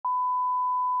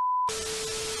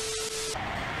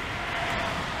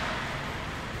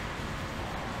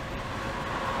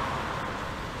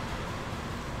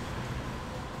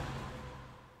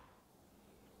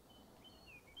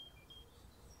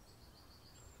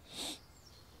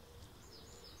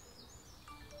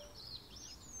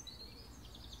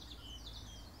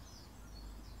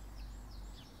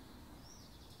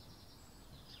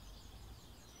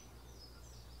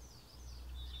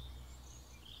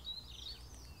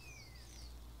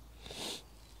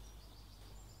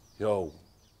Yo,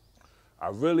 I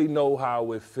really know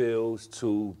how it feels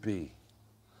to be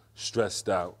stressed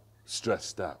out.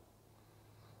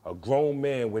 A grown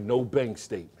man with no bank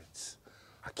statements.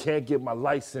 I can't get my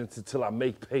license until I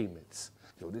make payments.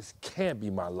 Yo, this can't be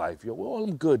my life. Yo, where all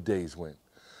them good days went?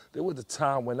 There was a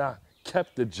time when I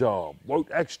kept the job,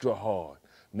 worked extra hard.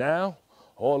 Now,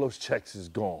 all those checks is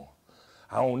gone.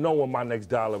 I don't know when my next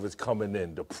dollar is coming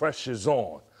in. The pressure's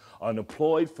on.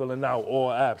 Unemployed, filling out all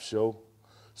apps, yo.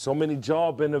 So many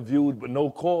job interviews, but no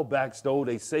callbacks, though.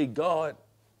 They say God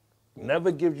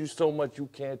never gives you so much you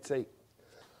can't take.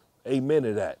 Amen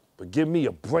to that. But give me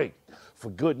a break. For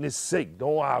goodness sake,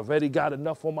 don't I already got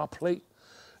enough on my plate?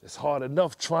 It's hard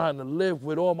enough trying to live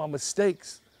with all my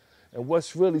mistakes. And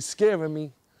what's really scaring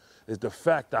me is the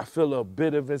fact I feel a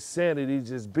bit of insanity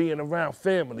just being around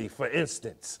family. For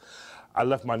instance, I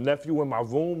left my nephew in my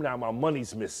room, now my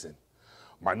money's missing.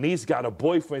 My niece got a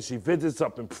boyfriend, she visits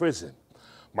up in prison.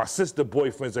 My sister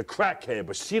boyfriend's a crackhead,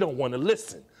 but she don't want to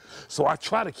listen. So I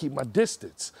try to keep my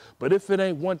distance. But if it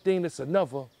ain't one thing, it's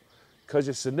another, because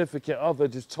your significant other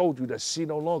just told you that she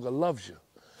no longer loves you.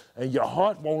 And your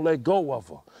heart won't let go of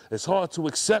her. It's hard to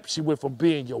accept she went from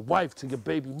being your wife to your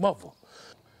baby mother.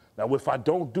 Now, if I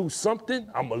don't do something,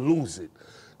 I'ma lose it.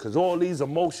 Because all these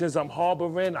emotions I'm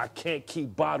harboring, I can't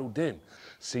keep bottled in.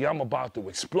 See, I'm about to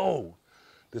explode.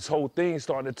 This whole thing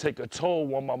starting to take a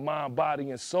toll on my mind, body,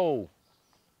 and soul.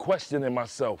 Questioning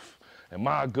myself, am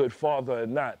I a good father or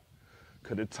not?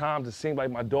 Because at times it seems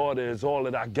like my daughter is all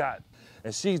that I got.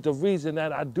 And she's the reason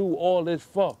that I do all this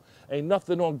for. Ain't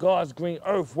nothing on God's green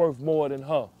earth worth more than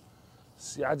her.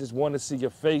 See, I just want to see your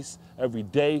face every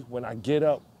day when I get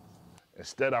up.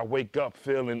 Instead, I wake up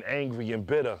feeling angry and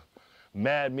bitter.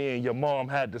 Mad me and your mom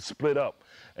had to split up.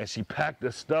 And she packed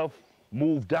her stuff,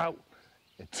 moved out,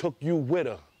 and took you with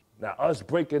her. Now, us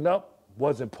breaking up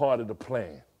wasn't part of the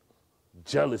plan.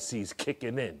 Jealousy's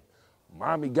kicking in.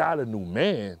 Mommy got a new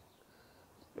man.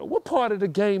 Yo, what part of the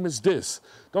game is this?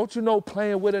 Don't you know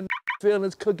playing with a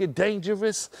feelings could get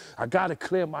dangerous? I gotta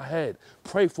clear my head,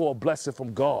 pray for a blessing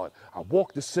from God. I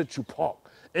walked to Central Park,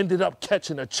 ended up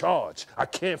catching a charge. I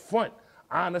can't front.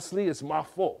 Honestly, it's my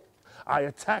fault. I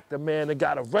attacked a man and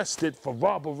got arrested for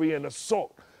robbery and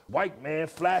assault. White man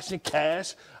flashing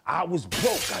cash. I was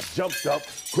broke. I jumped up,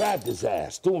 grabbed his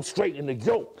ass, threw him straight in the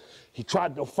yoke. He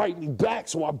tried to fight me back,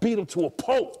 so I beat him to a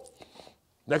pulp.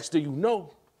 Next thing you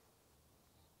know,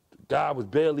 the guy was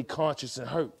barely conscious and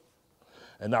hurt.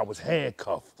 And I was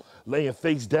handcuffed, laying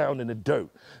face down in the dirt.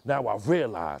 Now I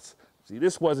realize, see,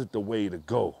 this wasn't the way to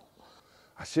go.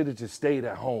 I should have just stayed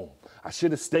at home. I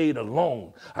should have stayed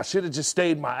alone. I should have just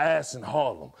stayed my ass in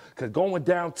Harlem. Because going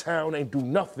downtown ain't do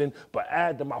nothing but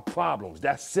add to my problems.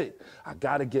 That's it. I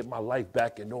got to get my life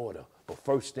back in order. But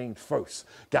first things first,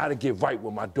 got to get right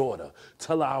with my daughter.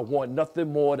 Tell her I want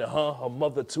nothing more than her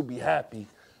mother to be happy.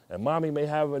 And mommy may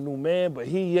have a new man, but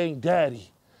he ain't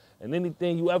daddy. And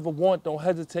anything you ever want, don't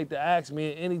hesitate to ask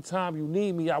me. And anytime you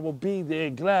need me, I will be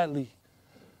there gladly.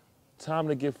 Time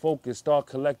to get focused, start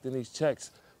collecting these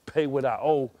checks, pay what I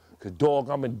owe, because,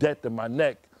 dog, I'm in debt to my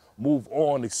neck. Move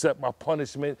on, accept my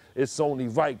punishment. It's only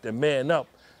right to man up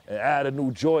and add a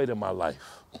new joy to my life.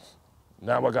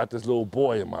 Now I got this little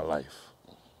boy in my life.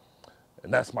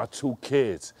 And that's my 2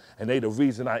 kids, and they the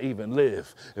reason I even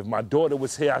live. If my daughter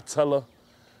was here, I'd tell her,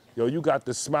 yo, you got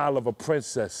the smile of a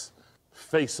princess,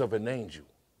 face of an angel.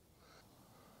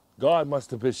 God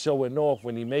must have been showing off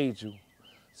when he made you.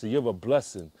 So you're a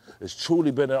blessing. It's truly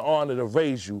been an honor to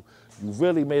raise you. You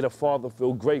really made a father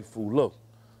feel grateful. Look,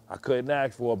 I couldn't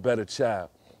ask for a better child.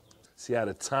 See, at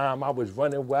the time I was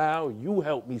running wild, you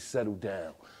helped me settle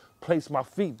down. Place my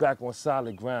feet back on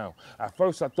solid ground. At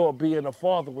first I thought being a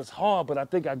father was hard, but I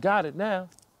think I got it now.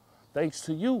 Thanks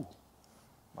to you,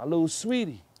 my little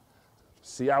sweetie.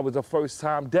 See, I was a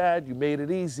first-time dad, you made it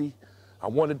easy. I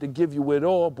wanted to give you it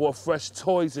all, bought fresh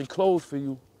toys and clothes for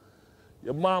you.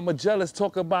 Your mama jealous,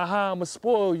 talking about how I'ma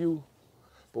spoil you.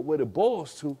 But what it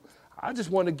boils to, I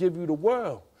just want to give you the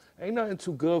world. Ain't nothing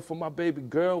too good for my baby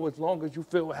girl as long as you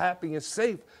feel happy and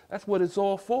safe. That's what it's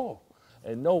all for.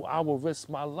 And no, I will risk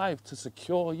my life to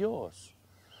secure yours.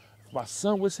 If my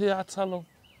son was here, I'd tell him,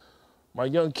 my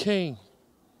young king,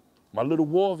 my little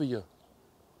warrior.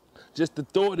 Just the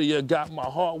thought of you got my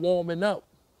heart warming up.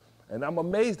 And I'm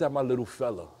amazed at my little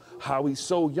fella, how he's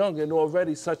so young and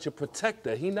already such a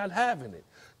protector. He not having it.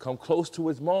 Come close to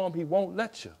his mom, he won't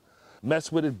let you.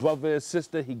 Mess with his brother and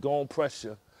sister, he gon'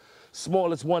 pressure.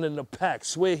 Smallest one in the pack,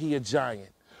 swear he a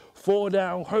giant. Fall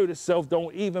down, hurt himself,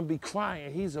 don't even be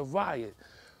crying, he's a riot.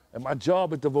 And my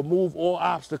job is to remove all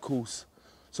obstacles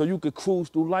so you could cruise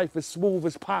through life as smooth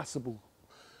as possible.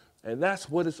 And that's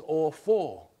what it's all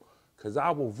for, because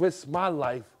I will risk my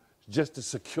life just to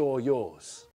secure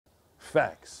yours.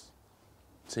 Facts.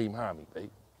 Team Homi, baby.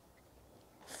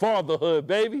 Fatherhood,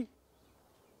 baby.